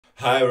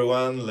Hi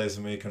everyone, let's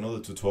make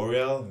another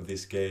tutorial. In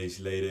this case,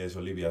 latest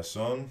Olivia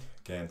song,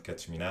 Can't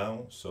Catch Me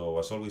Now. So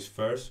as always,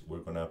 first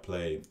we're gonna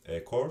play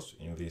chords,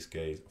 in this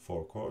case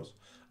 4 chords,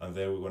 and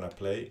then we're gonna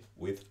play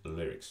with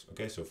lyrics.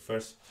 Okay, so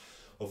first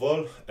of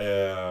all,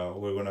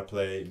 we're gonna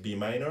play B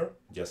minor,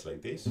 just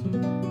like this.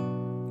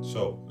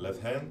 So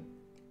left hand,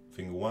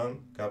 finger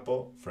 1,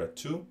 capo, fret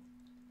 2.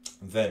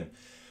 Then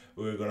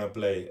we're gonna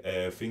play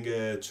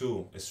finger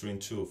 2, string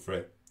 2,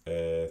 fret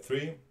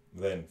 3.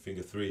 Then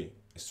finger 3,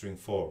 string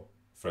 4,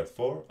 fret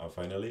 4, and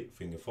finally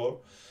finger 4,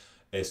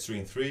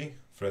 string 3,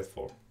 fret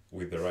 4.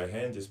 With the right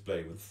hand, just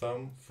play with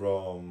thumb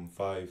from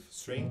 5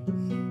 string,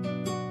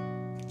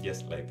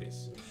 just like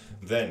this.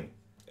 Then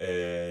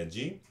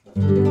G,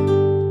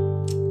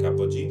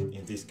 capo G.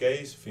 In this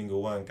case, finger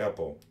 1,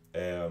 capo,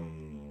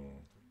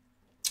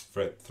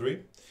 fret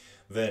 3.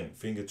 Then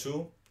finger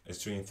 2,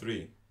 string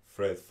 3,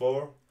 fret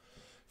 4.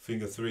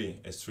 Finger 3,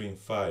 string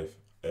 5,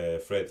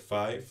 fret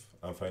 5,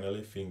 and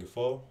finally finger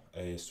 4,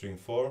 string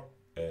 4,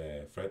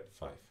 fret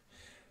 5.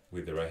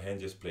 With the right hand,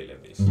 just play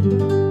like this.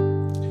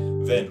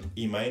 Then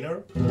E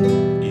minor,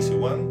 easy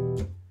one,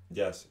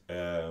 just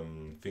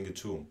finger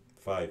 2,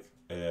 5,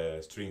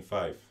 string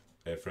 5,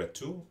 fret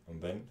 2,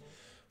 and then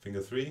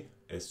finger 3,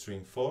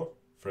 string 4,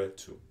 fret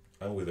 2.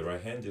 And with the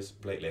right hand,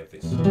 just play like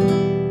this.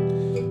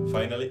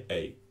 Finally,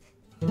 A.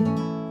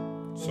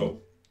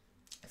 So,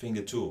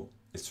 finger 2,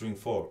 string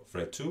 4,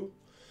 fret 2,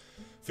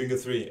 finger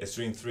 3,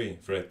 string 3,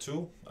 fret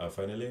 2, and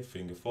finally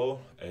finger 4,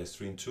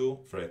 string 2,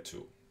 fret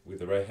 2. With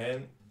the right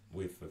hand,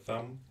 with the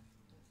thumb,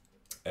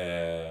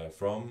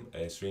 from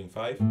string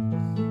 5,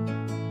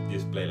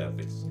 just play like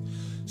this.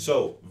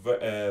 So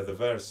the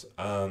verse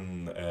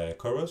and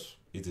chorus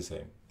is the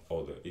same.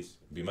 Order is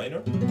B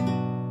minor,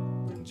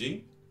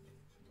 G,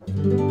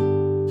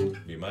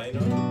 B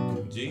minor,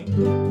 G,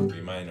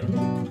 B minor,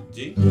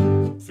 G,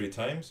 3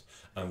 times,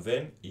 and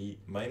then E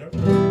minor,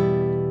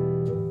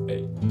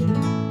 A.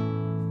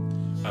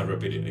 And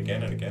repeat it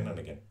again and again and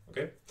again.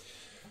 Okay.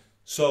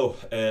 So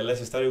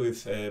let's start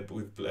with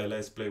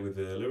let's play with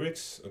the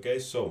lyrics. Okay.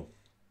 So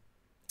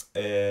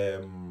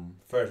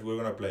first we're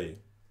gonna play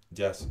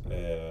just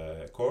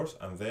chords,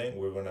 and then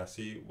we're gonna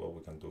see what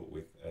we can do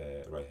with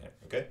right hand.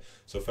 Okay.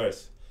 So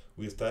first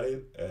we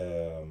started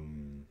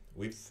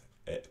with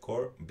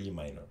chord B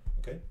minor.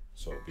 Okay.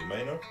 So B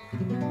minor,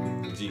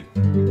 G,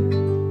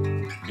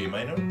 B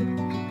minor,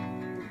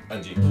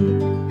 and G.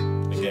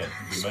 Again,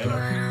 B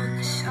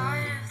minor,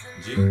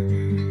 G,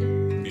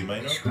 B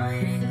minor, G,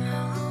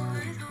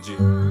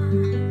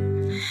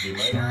 B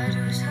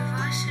minor,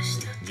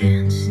 G,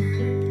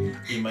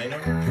 E minor,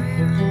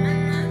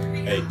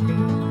 A,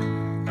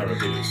 and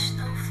repeat it.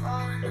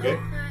 Okay?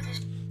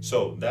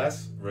 So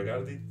that's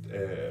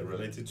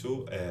related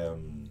to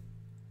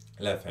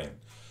left hand.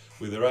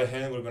 With the right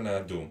hand, we're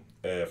gonna do,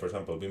 for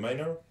example, B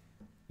minor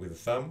with the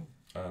thumb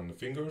and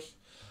fingers,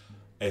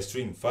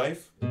 string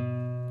 5,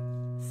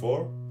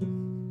 4,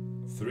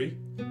 3,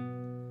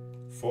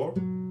 4,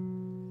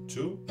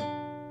 2,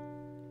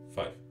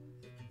 5.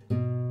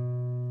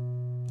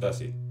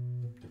 That's it.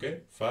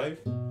 Okay? 5,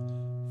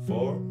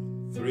 4,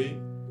 3,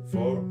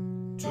 4,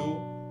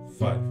 2,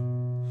 5.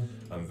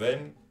 And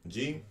then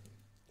G,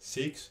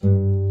 6,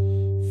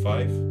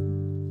 5,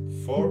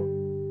 4,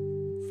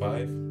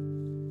 5,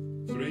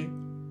 3,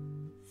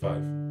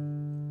 5.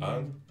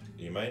 And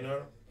E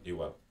minor,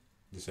 igual.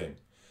 The same.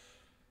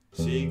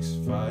 6,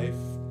 5,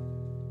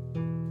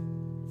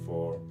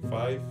 4,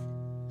 5,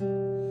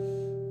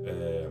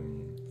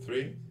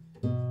 3,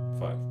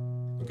 5.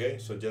 Okay,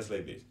 so just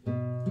like this.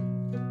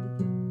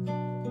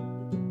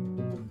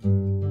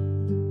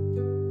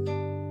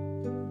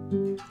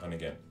 And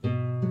again.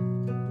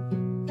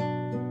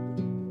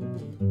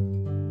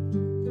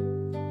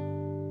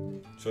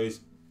 So it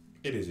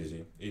is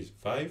easy. It's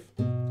 5,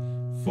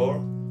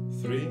 4,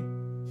 3,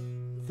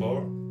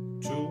 4,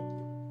 2,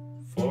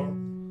 4,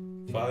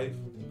 5,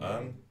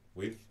 and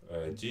with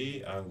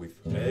G, and with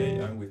A,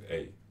 and with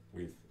A,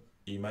 with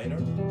E minor,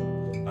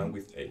 and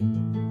with A.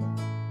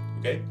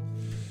 Okay,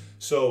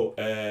 so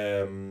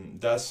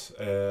that's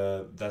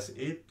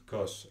it,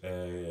 because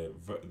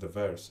the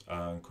verse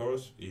and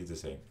chorus is the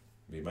same.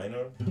 B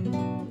minor,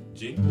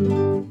 G,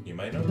 E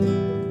minor,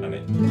 and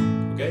A.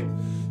 Okay,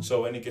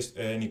 so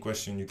any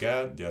question you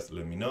got, just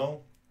let me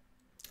know.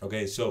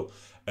 Okay, so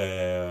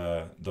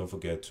don't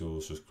forget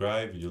to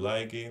subscribe if you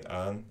like it,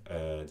 and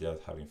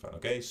just having fun.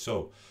 Okay,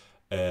 so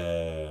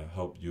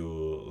hope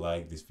you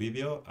like this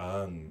video,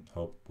 and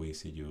hope we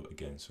see you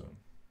again soon.